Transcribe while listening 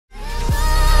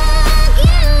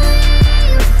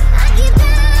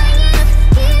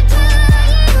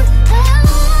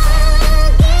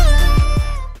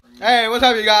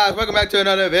What's up, you guys? Welcome back to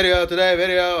another video. Today's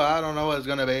video, I don't know what it's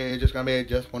gonna be. It's just gonna be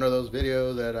just one of those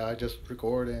videos that I just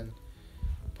record and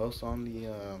post on the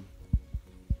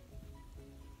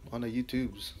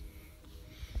YouTubes.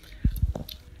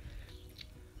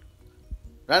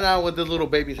 Right now, with this little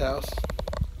baby's house.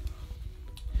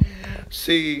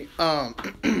 See, I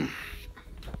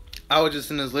was just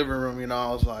in his living room. You know,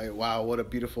 I was like, wow, what a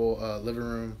beautiful living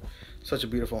room. Such a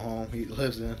beautiful home he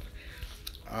lives in.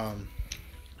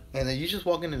 And then you just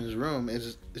walk into his room,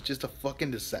 it's just a fucking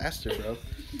disaster, bro.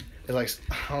 It's like,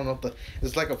 I don't know what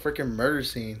it's like a freaking murder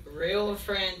scene. Real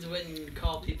friends wouldn't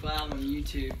call people out on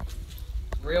YouTube.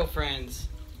 Real friends.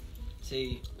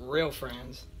 See, real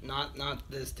friends. Not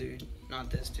this dude. Not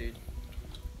this dude.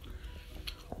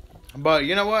 But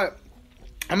you know what?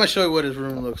 I'm gonna show you what his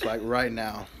room looks like right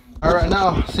now. Alright,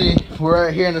 now, see, we're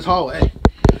right here in this hallway.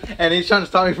 And he's trying to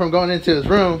stop me from going into his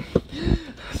room.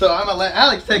 So I'm gonna let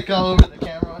Alex take all over the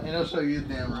camera. And he'll show you his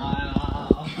damn room.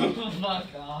 Wow. Fuck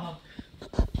off.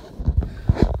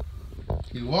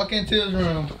 You walk into his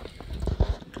room.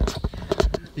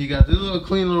 You got this little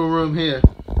clean little room here.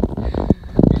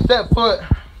 You step foot.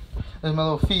 There's my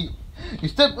little feet. You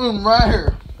step in right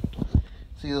here.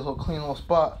 See this little clean little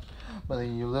spot. But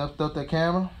then you lift up the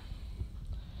camera.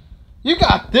 You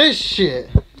got this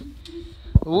shit.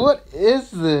 What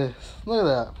is this? Look at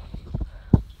that.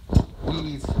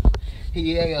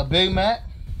 He ate a Big Mac.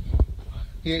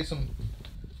 He ate some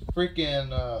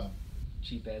freaking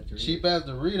cheap ass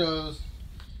Doritos,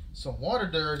 some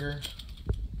Whataburger.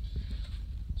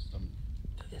 Some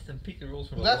pizza rolls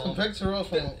from That's some pizza rolls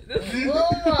from. Oh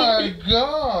my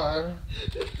god!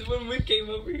 That's when we came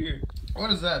over here.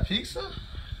 What is that? Pizza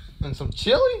and some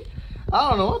chili? I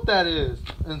don't know what that is.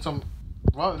 And some.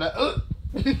 What?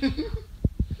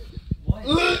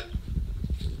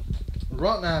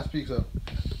 Rotten ass pizza.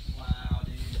 Wow,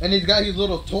 dude. And he's got his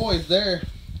little toys there.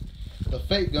 The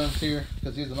fake guns here,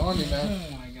 because he's an army man.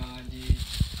 Oh my god, dude.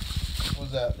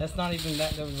 What's that? That's not even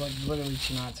that. That was like literally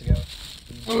 2 nights ago.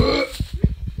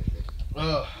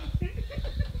 Ugh.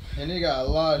 And he got a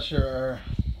lot of shit right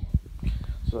here.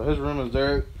 So his room is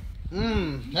dirt.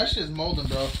 That shit's molding,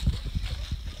 bro.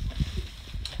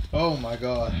 Oh my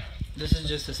god. This is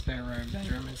just a spare room,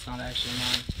 bedroom. It's not actually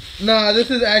mine. Nah, this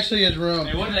is actually his room.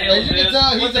 Hey, what the hell As is you this? can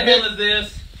tell, What the hell is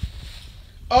this?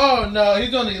 Oh no, he's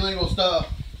doing illegal stuff.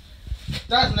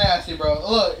 That's nasty, bro.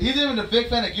 Look, he's even a big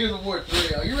fan of Gears of War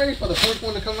 3. Are you ready for the 4th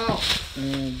one to come out?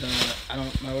 And I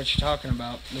don't know what you're talking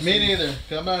about. Me neither,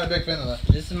 because I'm not a big fan of that.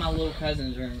 This is my little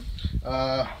cousin's room.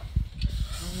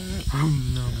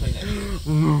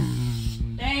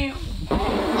 Damn.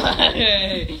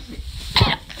 Hey.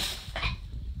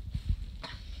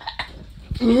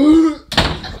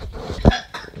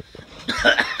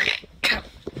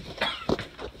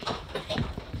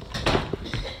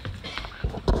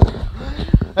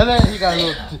 And then he got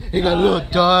a little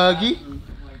doggy.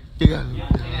 He got a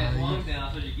little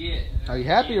doggy. Are you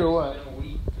happy or what?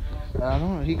 I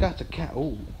don't know. He got the cat.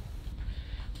 Oh,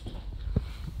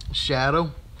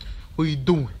 Shadow, what you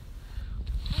doing?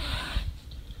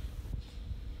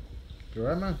 You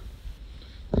alright, man?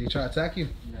 Did he try to attack you?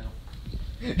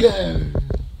 No. Go.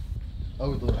 Oh,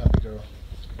 little happy girl.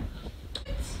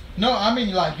 No, I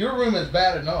mean like your room is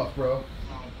bad enough, bro.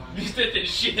 You said this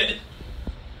shit.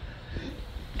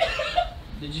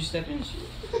 Did you step in shit?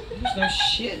 There's no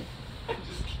shit. I'm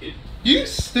just kidding. You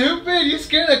stupid! You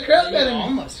scared the crap out You're of me.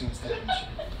 almost gonna step in shit.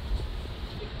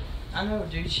 I know,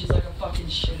 dude. She's like a fucking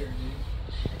shitter, dude.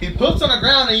 He puts on the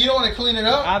ground and you don't want to clean it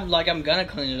up. I'm gonna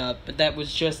clean it up, but that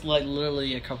was just like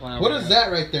literally a couple hours. What is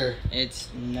that right there? It's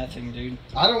nothing, dude.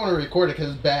 I don't want to record it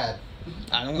because it's bad.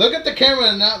 I don't Look at the camera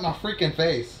and not my freaking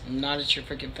face. Not at your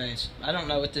freaking face. I don't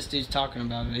know what this dude's talking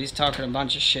about, but he's talking a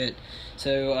bunch of shit.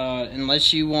 So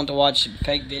unless you want to watch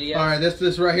fake videos, All right,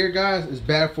 this right here, guys, is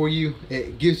bad for you.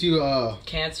 It gives you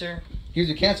cancer. Gives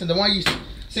you cancer. The one you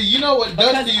see, you know what it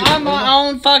does Because to you. I'm my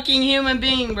own fucking human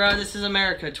being, bro. This is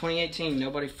America, 2018.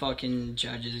 Nobody fucking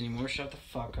judges anymore. Shut the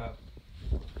fuck up.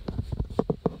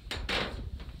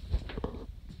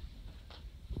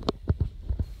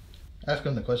 Ask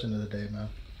him the question of the day, man.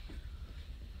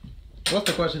 What's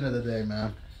the question of the day,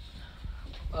 man?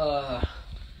 How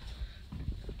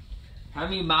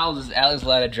many miles is Alex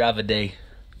allowed to drive a day?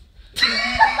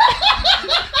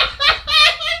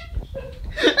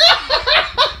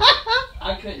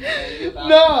 I couldn't tell you about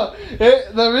No,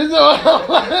 the reason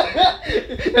why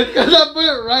it's because I put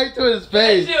it right to his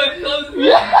face.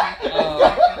 Yeah.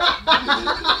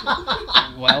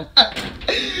 Well,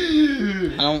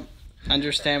 I don't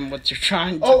understand what you're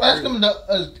trying to. Oh,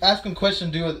 ask him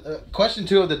question 2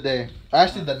 of the day.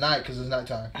 Actually, the night because it's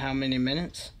nighttime. How many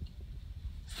minutes?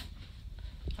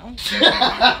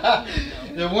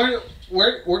 Yeah,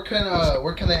 where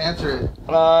can they answer it?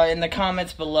 In the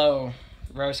comments below,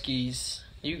 Roskies.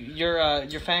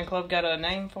 Your fan club got a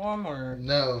name for them or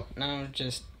No,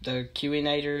 just the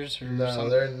Q-nators or something?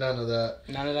 they're none of that.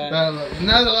 None of that.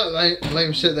 None of that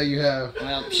lame shit that you have.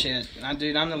 Well, shit,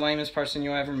 dude, I'm the lamest person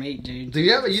you'll ever meet, dude. Do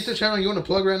you have a YouTube channel you want to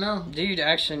plug right now? Dude,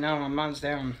 actually, no, mine's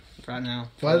down right now.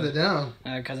 Why is it down?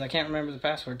 Because I can't remember the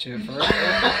password to it. For real.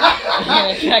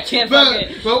 I can't fuck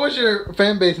it. What was your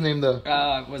fan base name though?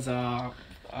 It was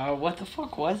what the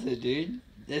fuck was it, dude?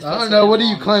 I don't know. What do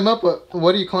you climb up?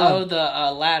 What do you climb? Oh,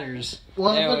 the ladders.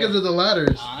 What the fuck is it? The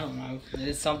ladders? I don't know.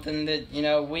 It's something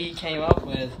that we came up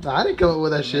with. I didn't come up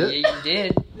with that shit. Yeah, you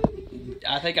did.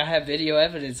 I think I have video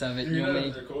evidence of it. You know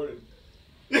me.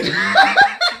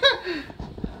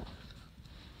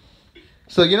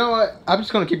 So you know what? I'm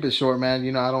just gonna keep it short, man.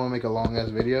 You know I don't want to make a long ass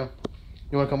video.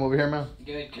 You want to come over here, man?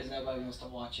 Good, because nobody wants to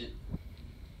watch it.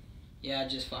 Yeah, I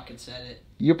just fucking said it.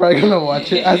 You're probably gonna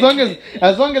watch it as long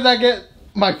as I get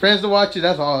my friends to watch it.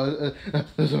 That's all.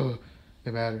 That's all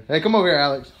it matters. Hey, come over here,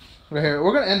 Alex. Right here.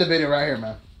 We're gonna end the video right here,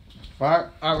 man. All right.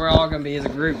 All right, we're all gonna be as a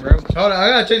group, bro. Hold on, I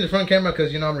gotta change the front camera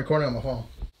because I'm recording on my phone.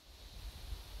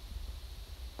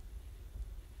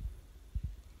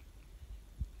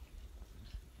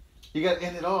 You gotta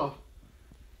end it off.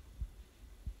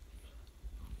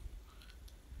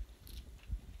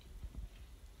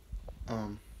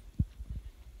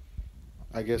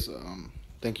 I guess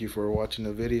thank you for watching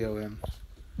the video and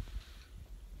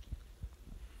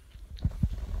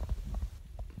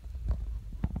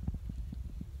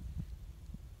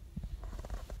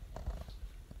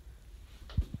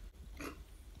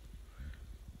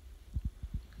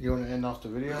you want to end off the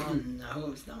video?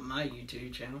 No, it's not my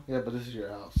YouTube channel. Yeah, but this is your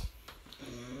house.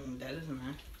 That doesn't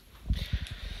matter.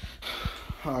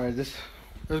 Alright, this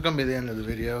is gonna be the end of the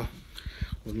video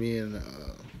with me and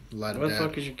Light of What the Dad.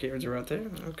 fuck is your kids right there?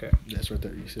 Okay. That's right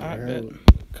there. You see All right, there? bet.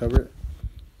 Cover it.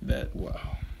 Bet.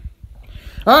 Wow.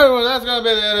 Alright, well that's gonna be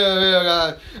the end of the video,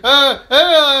 guys.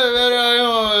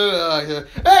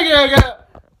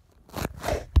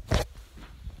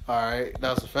 Alright,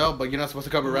 that was a fail, but you're not supposed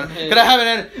to cover it right. Could I have it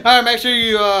in? Alright, make sure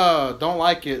you don't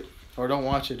like it or don't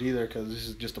watch it either, because this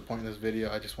is just a pointless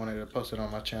video. I just wanted to post it on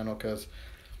my channel because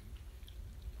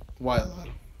why?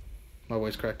 My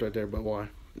voice cracked right there, but why?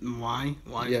 Why?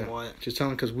 Why? Yeah, What? just tell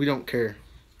them because we don't care.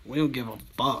 We don't give a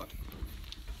fuck.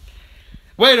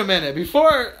 Wait a minute,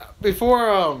 before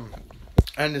I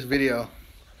end this video,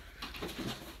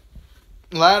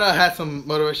 Lada had some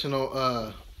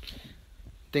motivational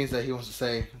things that he wants to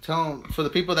say. Tell him, for the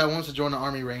people that wants to join the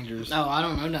Army Rangers. No, I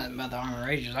don't know nothing about the Army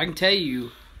Rangers. I can tell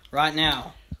you right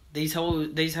now, these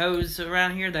hoes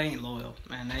around here, they ain't loyal,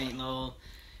 man. They ain't loyal.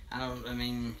 I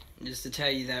mean, just to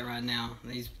tell you that right now,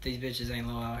 these bitches ain't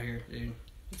loyal out here, dude.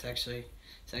 It's actually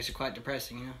quite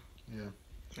depressing, you know. Yeah.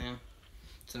 Yeah.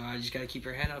 So I just gotta keep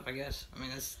your head up, I guess. I mean,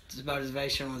 that's about as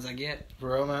motivational as I get.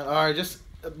 Bro, man. Alright, just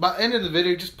by the end of the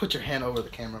video, just put your hand over the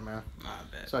camera, man. I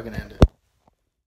bet. So I can end it.